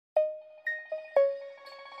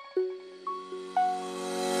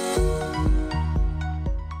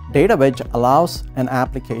DataWedge allows an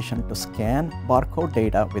application to scan barcode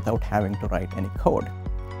data without having to write any code.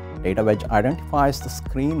 DataWedge identifies the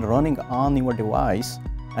screen running on your device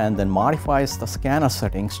and then modifies the scanner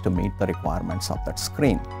settings to meet the requirements of that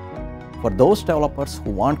screen. For those developers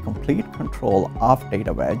who want complete control of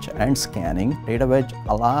DataWedge and scanning, DataWedge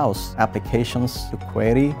allows applications to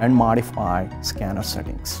query and modify scanner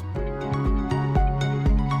settings.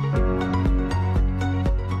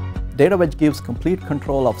 DataWedge gives complete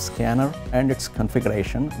control of scanner and its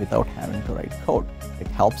configuration without having to write code. It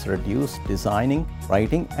helps reduce designing,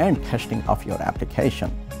 writing, and testing of your application.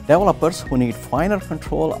 Developers who need finer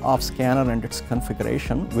control of scanner and its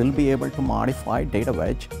configuration will be able to modify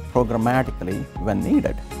DataWedge programmatically when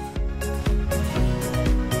needed.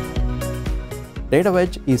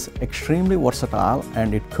 DataWedge is extremely versatile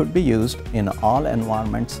and it could be used in all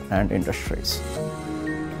environments and industries.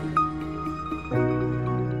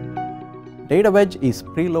 DataWedge is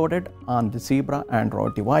preloaded on the Zebra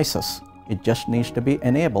Android devices. It just needs to be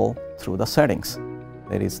enabled through the settings.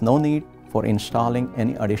 There is no need for installing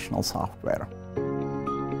any additional software.